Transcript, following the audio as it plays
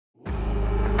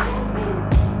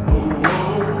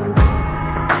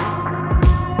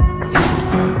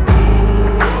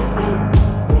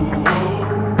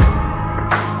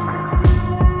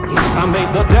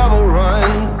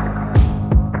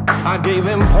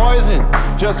poison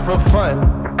just for fun.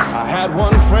 I had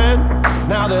one friend,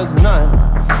 now there's none.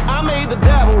 I made the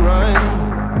devil run.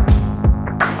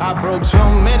 I broke so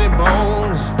many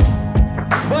bones,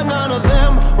 but none of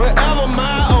them were ever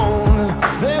my own.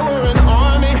 They were an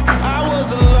army, I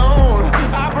was alone.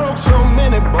 I broke so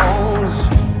many bones.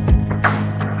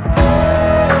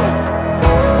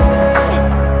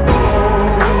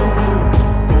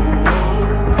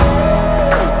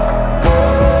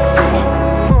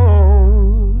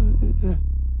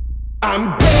 I'm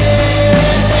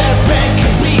bad as bad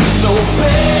can be, so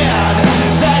bad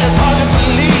that it's hard to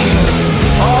believe.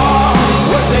 Oh,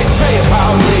 what they say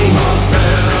about me.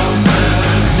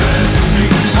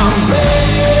 I'm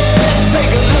bad,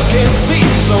 take a look and see.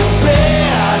 So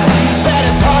bad that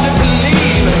it's hard to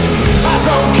believe. I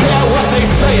don't care what they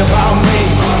say about me.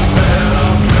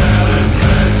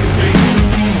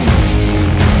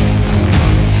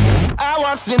 I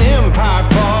watched an empire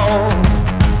fall.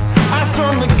 I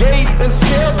stormed the gate and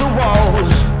scaled the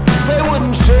walls. They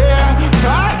wouldn't share, so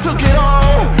I took it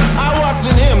all. I watched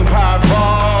an empire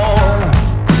fall.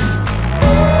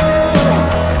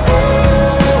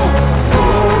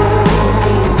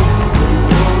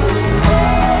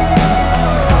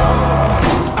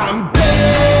 I'm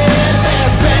bad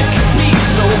as bad can be,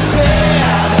 so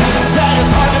bad that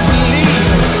it's hard to believe.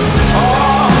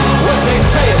 Oh, what they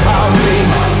say about me.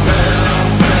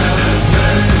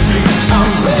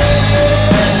 I'm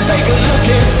bad, take a look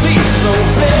and see. So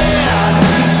bad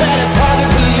that it's hard to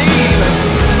believe.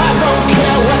 I don't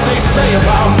care what they say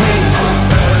about me.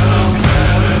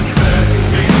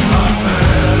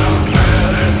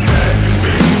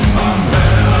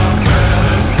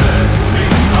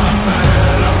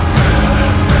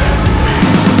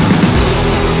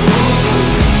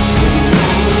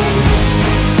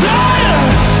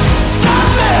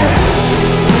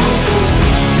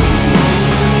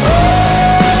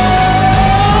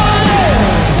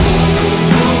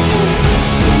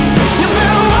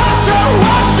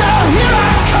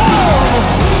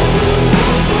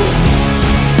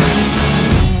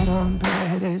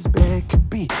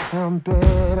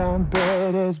 I'm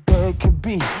bad as bad could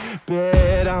be.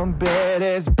 Bad, I'm bad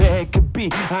as bad could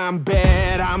be. I'm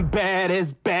bad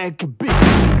as bad could be.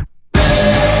 Bad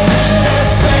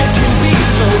as bad can be,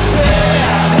 so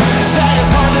bad that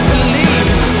it's hard to believe.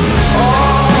 Oh,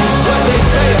 what they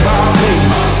say about me.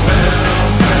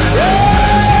 Yeah,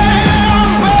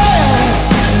 I'm bad.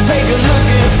 Take a look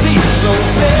and see. So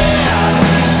bad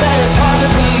that it's hard to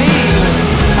believe.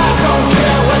 I don't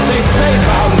care what they say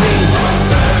about me.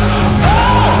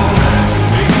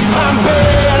 I'm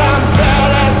bad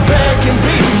as bad can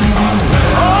be.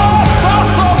 Oh,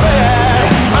 so bad.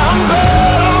 I'm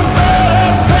bad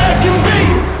as bad can be.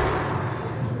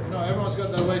 No, everyone's got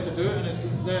their way to do it, and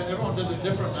everyone does it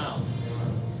different now.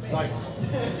 Like, I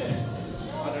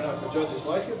don't know if the judges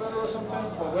like it better or something,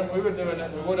 but when we were doing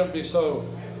it, we wouldn't be so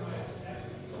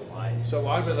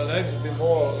wide with the legs. It'd be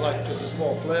more like, because there's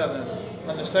more flair then.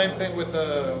 And the same thing with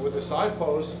the side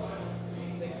pose.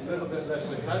 A little bit less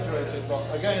exaggerated, but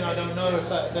again, I don't know if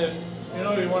that then, you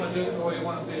know, you want to do it, or you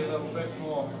want to be a little bit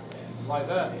more like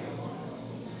that.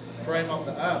 Frame up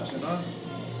the abs, you know.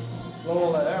 Blow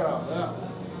all the air out,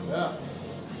 yeah.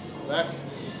 Back.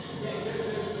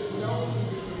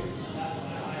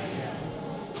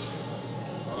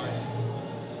 Nice.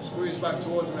 Squeeze back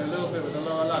towards me a little bit with the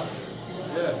lower lat.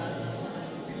 Yeah.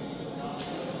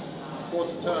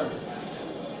 Quarter turn.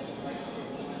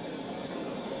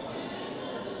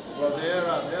 Blow the air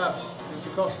out, the abs,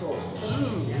 intercostals.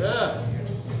 Yeah.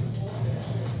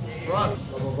 Front,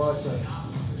 double bicep.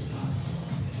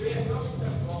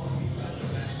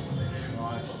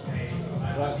 Nice.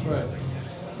 Right spread.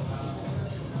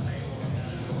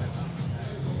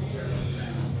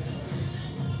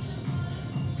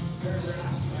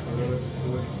 Good.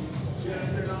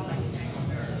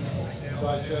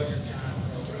 Side chest.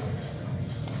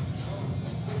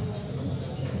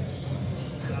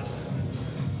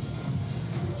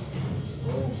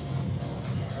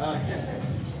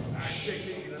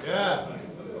 Yeah.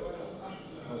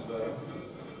 That's better.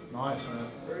 Nice, man.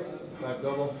 Back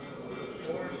double.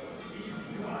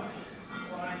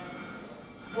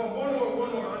 One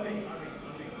more. Under.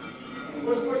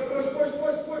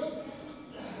 Push.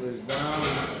 Squeeze down.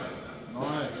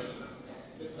 Nice.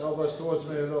 Elbows towards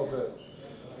me a little bit.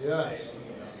 Yes.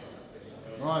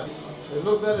 Nice. It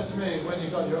looked better to me when you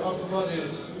got your upper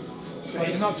body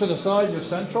straighten up to the side, your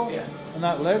central, and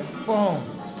that leg, boom.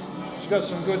 She's got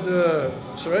some good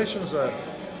serrations there.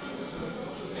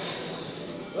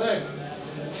 Leg.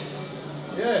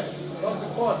 Yes. Lock the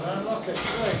quad, man. Lock it.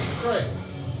 Straight.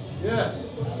 Yes.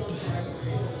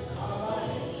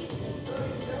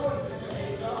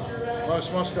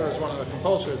 Most muscular is one of the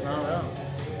compulsories now, yeah.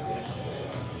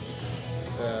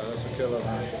 Yeah, that's a killer,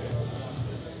 man.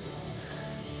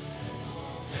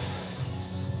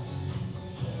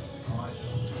 Nice.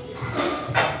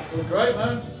 Look great,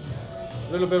 man.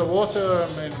 A little bit of water, I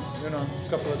mean, you know, a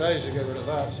couple of days to get rid of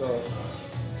that, so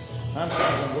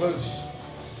hamstrings and glutes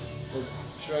were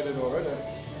shredded already.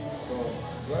 So,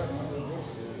 great, man.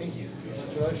 Thank you.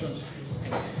 Congratulations.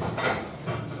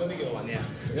 Let me go on, yeah.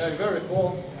 Yeah, you're very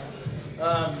full.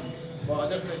 But I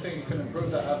definitely think you can improve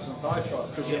that abs and thigh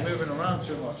shot because you're moving around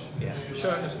too much. Yeah. You're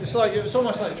showing it's like it's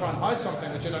almost like trying to hide something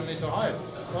that you don't need to hide.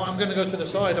 Well, I'm going to go to the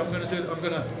side. I'm going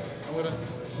to.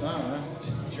 No.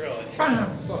 Just drill it.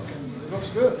 Bam! Fucking, it looks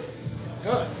good.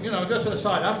 Go, you know, go to the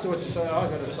side afterwards and say, oh, I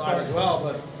go to the side as well,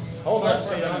 but hold that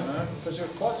for a minute, man. Because your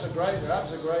quads are great, your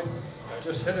abs are great.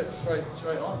 Just hit it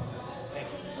straight on. Thank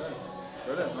you. Yeah.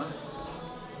 Brilliant, man.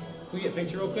 Can we get a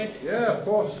picture real quick? Yeah, of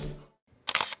course.